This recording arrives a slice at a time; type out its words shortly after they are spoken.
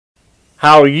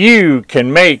how you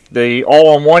can make the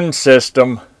all-in-one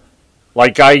system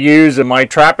like I use in my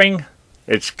trapping.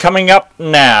 It's coming up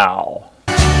now.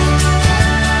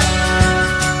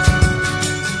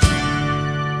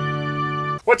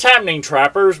 What's happening,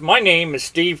 trappers? My name is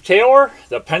Steve Taylor,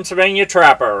 the Pennsylvania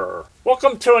Trapper.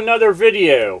 Welcome to another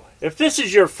video. If this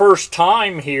is your first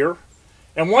time here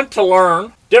and want to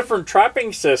learn different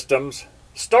trapping systems,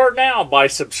 start now by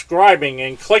subscribing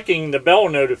and clicking the bell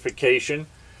notification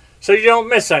so you don't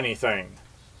miss anything.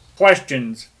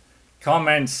 Questions,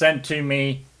 comments sent to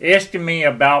me asking me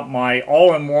about my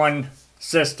all-in-one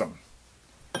system.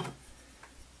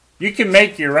 You can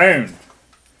make your own.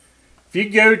 If you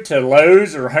go to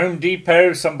Lowe's or Home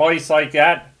Depot, someplace like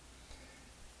that,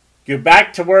 go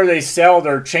back to where they sell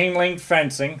their chain link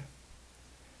fencing.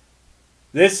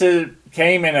 This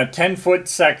came in a 10-foot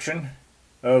section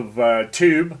of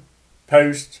tube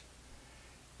posts.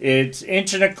 It's 1.25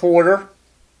 inches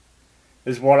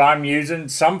is what I'm using.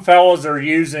 Some fellas are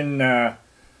using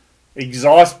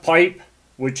exhaust pipe,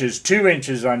 which is 2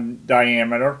 inches in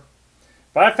diameter,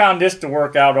 but I found this to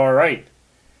work out all right.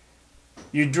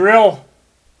 You drill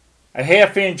a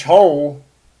 1/2 inch hole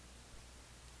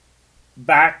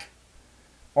back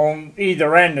on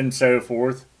either end and so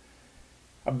forth,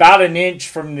 about 1 inch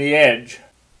from the edge.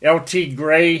 LT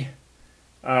Gray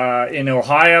in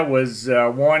Ohio was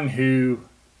one who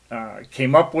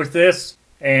came up with this,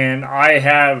 and I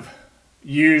have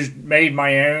made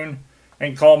my own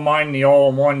and called mine the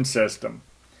all-in-one system.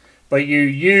 But you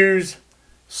use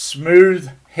smooth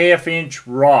 1/2 inch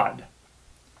rod.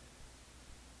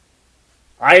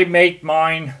 I make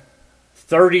mine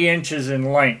 30 inches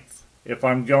in length if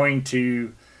I'm going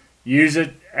to use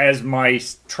it as my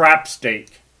trap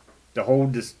stake to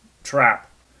hold this trap.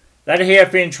 That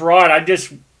 1/2 inch rod, I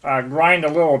just grind a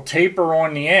little taper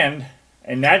on the end,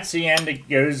 and that's the end that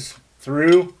goes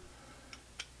through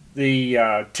the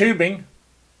tubing.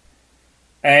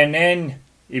 And then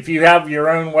if you have your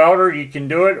own welder, you can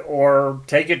do it, or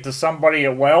take it to somebody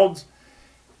that welds.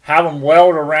 Have them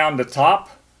weld around the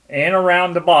top and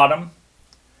around the bottom,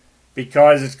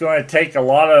 because it's going to take a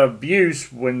lot of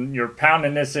abuse when you're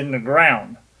pounding this in the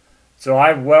ground. So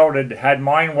I've had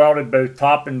mine welded both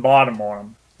top and bottom on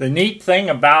them. The neat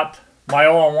thing about my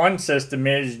all-in-one system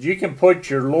is you can put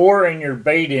your lure and your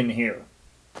bait in here.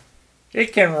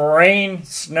 It can rain,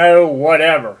 snow,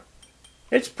 whatever.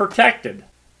 It's protected.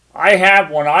 I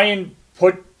have, when I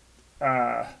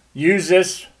use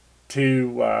this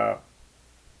to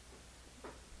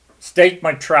stake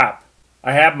my trap,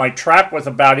 I have my trap with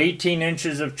about 18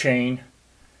 inches of chain.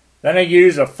 Then I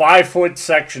use a 5-foot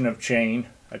section of chain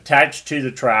attached to the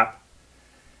trap.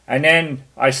 And then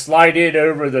I slide it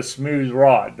over the smooth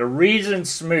rod. The reason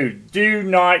smooth, do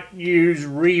not use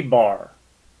rebar.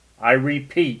 I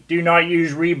repeat, do not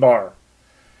use rebar.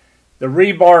 The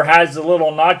rebar has the little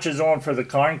notches on for the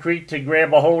concrete to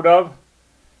grab a hold of.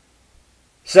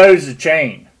 So's the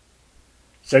chain.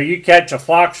 So you catch a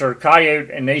fox or a coyote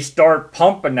and they start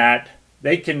pumping that,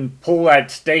 they can pull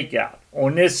that stake out.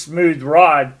 On this smooth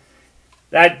rod,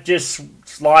 that just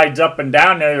slides up and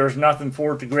down there. There's nothing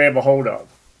for it to grab a hold of.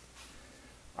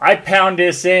 I pound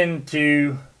this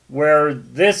into where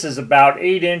this is about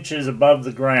 8 inches above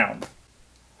the ground.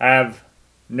 I have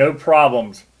no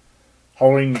problems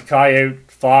holding the coyote,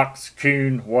 fox,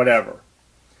 coon, whatever.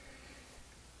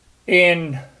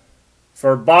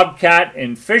 For bobcat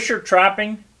and fisher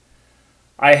trapping,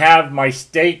 I have my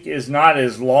stake is not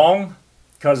as long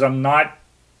because I'm not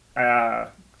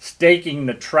staking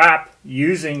the trap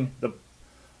using the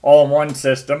all-in-one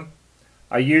system.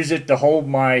 I use it to hold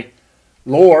my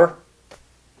lure,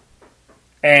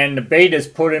 and the bait is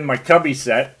put in my cubby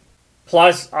set.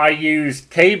 Plus I use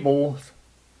cables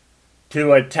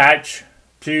to attach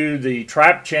to the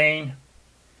trap chain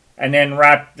and then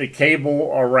wrap the cable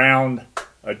around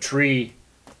a tree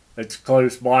that's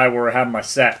close by where I have my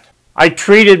set. I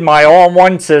treated my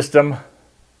all-in-one system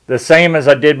the same as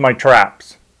I did my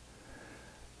traps.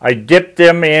 I dipped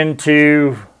them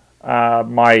into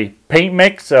my paint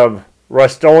mix of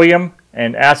Rust-Oleum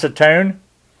and acetone,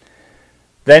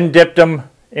 then dipped them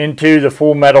into the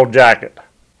full metal jacket.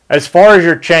 As far as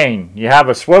your chain, you have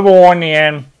a swivel on the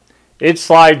end. It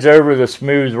slides over the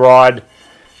smooth rod,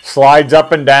 slides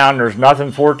up and down. There's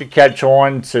nothing for it to catch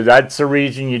on, so that's the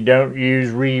reason you don't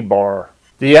use rebar.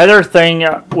 The other thing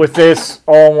with this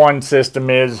all-in-one system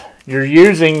is you're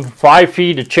using 5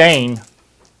 feet of chain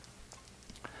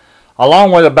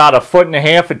along with about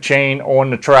 1.5 feet of chain on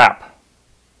the trap.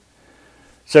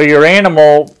 So your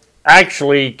animal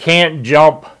actually can't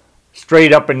jump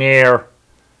straight up in the air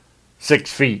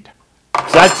 6 feet.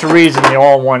 So that's the reason the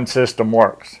all-in-one system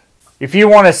works. If you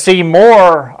want to see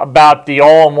more about the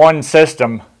all-in-one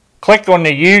system, click on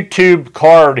the YouTube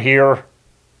card here.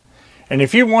 And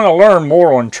if you want to learn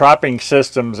more on trapping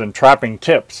systems and trapping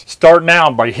tips, start now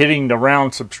by hitting the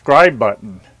round subscribe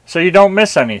button so you don't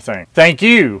miss anything. Thank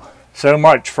you so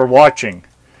much for watching,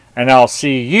 and I'll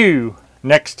see you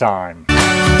next time.